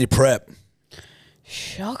hasn't done any prep?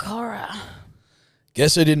 Shock horror.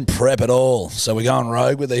 Guess who didn't prep at all? So we're going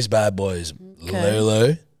rogue with these bad boys. Okay.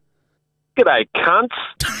 Lulu. G'day, cunts.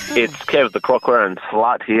 It's Kev the Crocker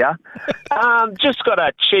Slut here. Just got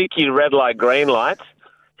a cheeky red light, green light.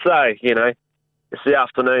 So, it's the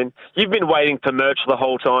afternoon. You've been waiting for merch the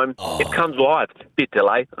whole time. It comes live. Bit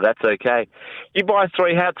delay. That's okay. You buy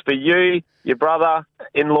 3 hats for you, your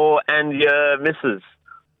brother-in-law, and your missus.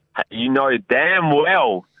 You know damn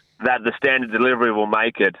well that the standard delivery will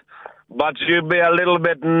make it. But you'll be a little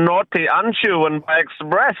bit naughty, aren't you, when by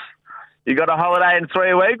express? You got a holiday in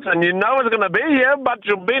 3 weeks, and you know it's going to be here, but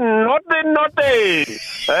you'll be naughty.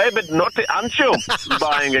 Hey, but naughty, aren't you,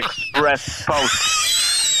 buying express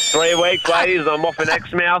post? 3 weeks, ladies, I'm off in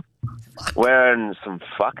Exmouth. wearing some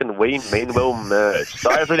fucking wee Meanwell merch.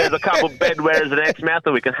 So hopefully there's a couple bedwetters at Exmouth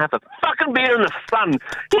that we can have a fucking beer in the sun.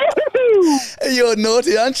 You're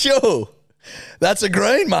naughty, aren't you? That's a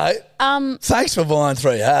green, mate. Thanks for buying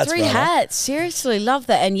 3 hats, Three brother. hats. Seriously, love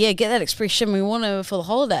that. And yeah, get that expression we want to for the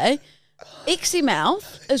holiday.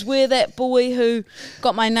 Exmouth is where that boy who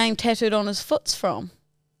got my name tattooed on his foot's from.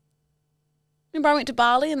 Remember I went to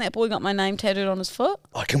Bali and that boy got my name tattooed on his foot?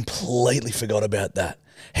 I completely forgot about that.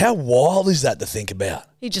 How wild is that to think about?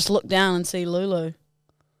 He just looked down and see Lulu.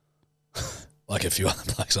 Like a few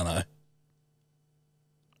other blokes I know.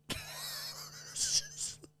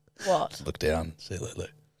 What? Look down, see Lulu.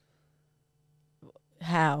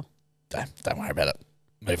 How? Don't worry about it.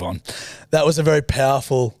 Move on. That was a very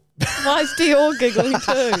powerful... Why is Dior giggling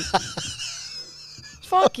too?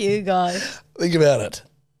 Fuck you guys. Think about it.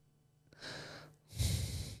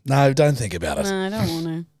 No, don't think about it. No, I don't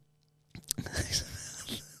want to.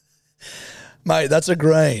 Mate, that's a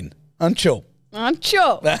green. Aren't you? Aren't you?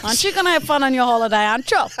 Aren't you going to have fun on your holiday,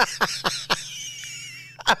 aren't you?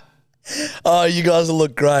 Oh, you guys will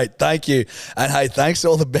look great. Thank you. And hey, thanks to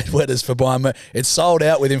all the bedwetters for buying me. It sold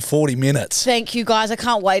out within 40 minutes. Thank you guys. I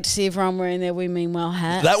can't wait to see everyone wearing their We Mean Well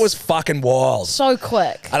hats. That was fucking wild. so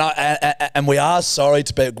quick. And we are sorry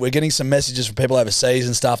we're getting some messages from people overseas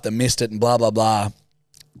and stuff that missed it and blah, blah, blah.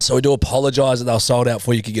 So we do apologise that they were sold out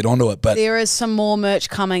before you could get onto it. But There is some more merch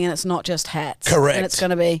coming and it's not just hats. Correct. And it's going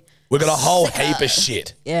to be... we've got a whole heap of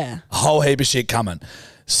shit. Yeah. A whole heap of shit coming.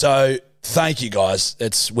 So thank you guys.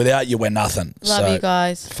 It's without you, we're nothing. Love you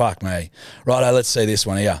guys. Fuck me. Righto, let's see this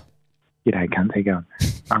one here. G'day, cunts. How you going?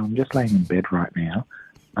 I'm just laying in bed right now.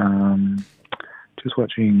 Just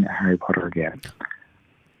watching Harry Potter again.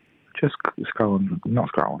 Just just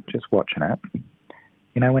watching it.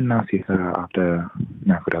 You know when Narcissa, after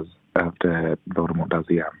Voldemort does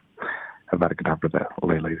the Avada Kedavra that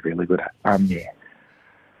Lily's really good at.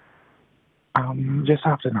 Just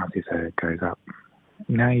after Narcissa goes up,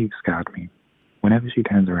 now you've scarred me. Whenever she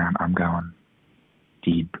turns around, I'm going,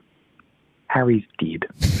 dead. Harry's dead.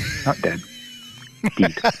 Not dead.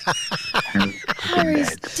 Dead.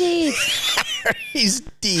 Harry's dead. He's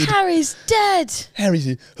dead. Harry's dead. Harry's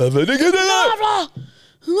Avada Kedavra.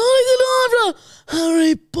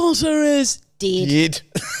 Harry Potter is dead. Dead.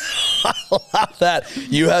 I love that.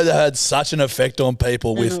 You have had such an effect on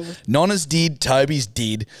people with Nonna's did, Toby's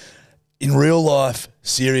did, in real life,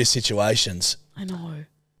 serious situations. I know.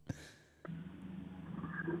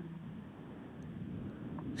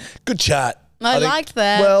 Good chat. I think- liked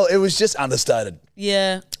that. Well, it was just understated.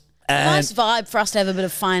 Yeah. And Nice vibe for us to have a bit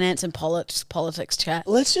of finance and politics chat.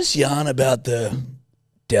 let's just yarn about the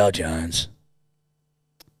Dow Jones.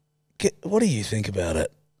 What do you think about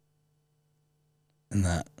it? And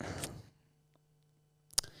that.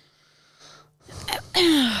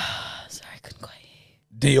 Sorry, I couldn't quite hear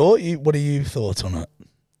you. Dior, what are your thoughts on it?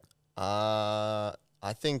 I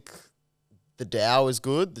think the Dow is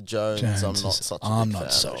good. The Jones, I'm not such a I'm big not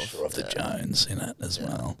fan so of. sure of the Jones in it as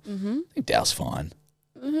well. Mm-hmm. I think Dow's fine.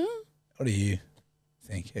 Mm-hmm. What do you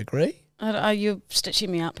think? Agree? Are you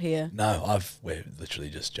stitching me up here? No, we're literally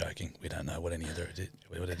just joking. We don't know what any other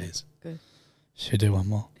what it is. Good. Should we do one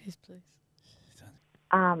more? Yes, please.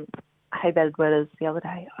 Hey, Bedwetters, the other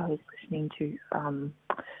day I was listening to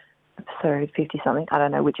episode 50-something, I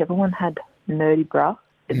don't know, whichever one had Nerdy Bra,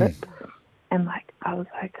 is it? And, I was,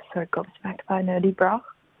 so gobsmacked by Nerdy Bra.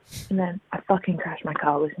 And then I fucking crashed my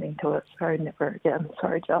car listening to it, so never again.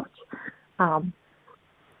 Sorry, Josh.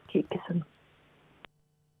 Keep kissing.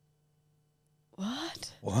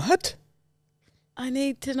 What? What? I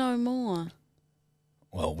need to know more.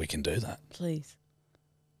 Well, we can do that. Please.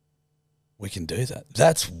 We can do that.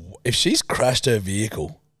 If she's crashed her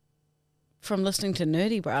vehicle. From listening to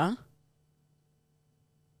Nerdy Bra.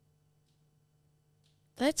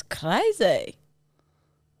 That's crazy.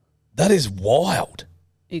 That is wild.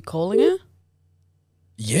 Are you calling her?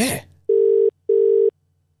 Yeah.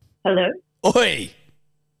 Hello? Oi.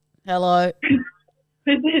 Hello.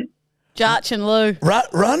 Who's this? Jarch and Lou.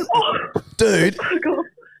 Run. Dude, Oh, God.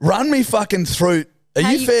 run me fucking through. Are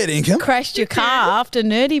How you you fair income? Crashed your car after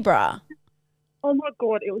Nerdy Bra. Oh, my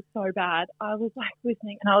God. It was so bad. I was,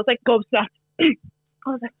 listening, and I was, gobsmacked. I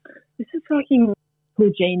was like, this is fucking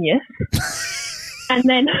genius. and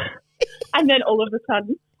then all of a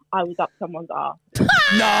sudden, I was up someone's ass.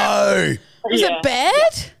 No. Was it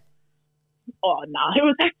bad? Oh, no. It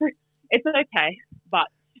was actually, it's okay, but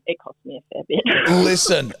it cost me a fair bit.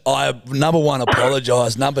 Listen, I, number one,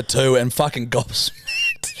 apologise. Number two, and fucking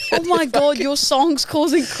gobsmacked. Oh my God, your song's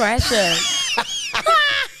causing crashes.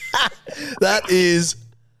 That is.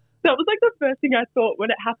 That was the first thing I thought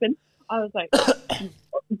when it happened. I was like,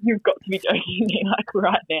 you've got to be joking me, like,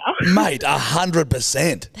 right now. Mate,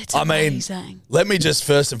 100%. That's I mean, amazing. let me just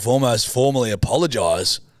first and foremost formally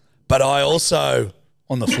apologise, but I also,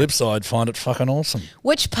 on the flip side, find it fucking awesome.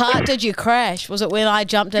 Which part did you crash? Was it when I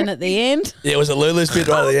jumped in at the end? Yeah, was it Lulu's bit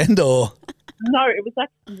right at the end, or? No, it was like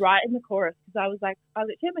right in the chorus because I was like, had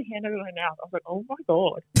my hand over my mouth. I was like, oh my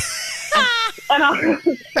God.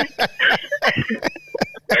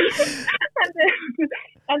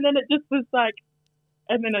 and then it just was like,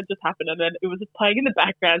 and then it just happened, and then it was just playing in the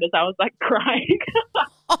background as I was like crying.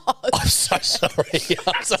 I'm so sorry.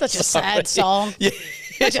 I'm so Such a sorry. sad song. Yeah,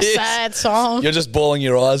 Such a sad song. You're just bawling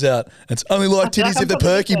your eyes out. It's only like feel like titties if I'm they're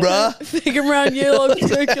perky, probably bruh. Think around you like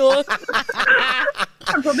circular.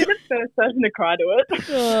 I'm probably the first person to cry to it.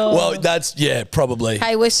 Well, that's, yeah, probably.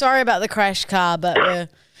 Hey, we're sorry about the crash car, but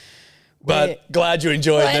we're Glad you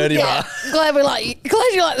enjoyed Nerdy yeah, Bruh. glad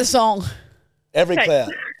you like the song. Every Okay.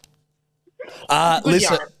 cloud.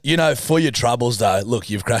 Listen, yarn. you know, for your troubles though, look,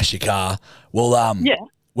 you've crashed your car. Well, Yeah.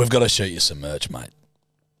 we've got to shoot you some merch, mate.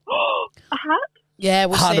 A hat? Yeah,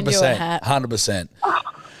 we'll send you a hat. 100%.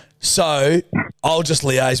 So I'll just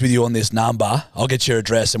liaise with you on this number. I'll get your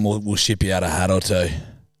address and we'll ship you out a hat or two.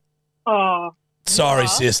 Oh. Sorry, Yeah.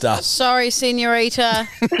 sister. Sorry, senorita.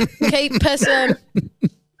 Keep pissing.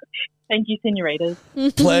 Thank you, senoritas.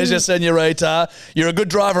 Pleasure, senorita. You're a good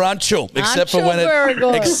driver, aren't you? Except for when very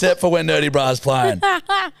good. except for when Nerdy Bra's playing.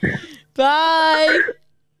 Bye.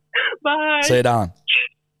 Bye. See you, darling.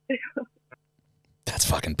 That's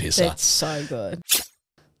fucking pisser. That's so good.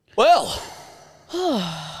 Well,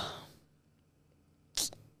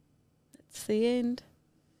 It's the end.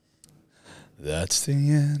 that's the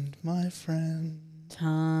end, my friend.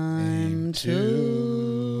 Time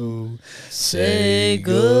to say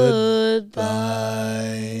goodbye.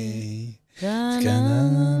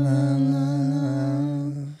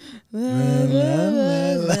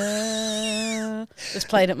 Just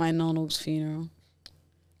played at my nonnel's funeral.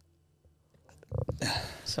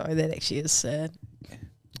 Sorry, that actually is sad.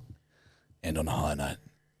 End on a high note.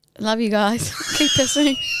 Love you guys. Keep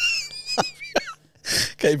pissing.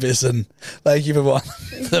 Keep pissing. Thank you for buying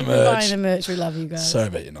the merch. Buying the merch. We love you guys. Sorry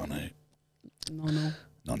about your nonno. Nonnel.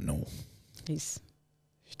 Nonno. Peace.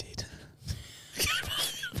 You did.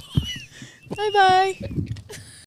 Bye bye.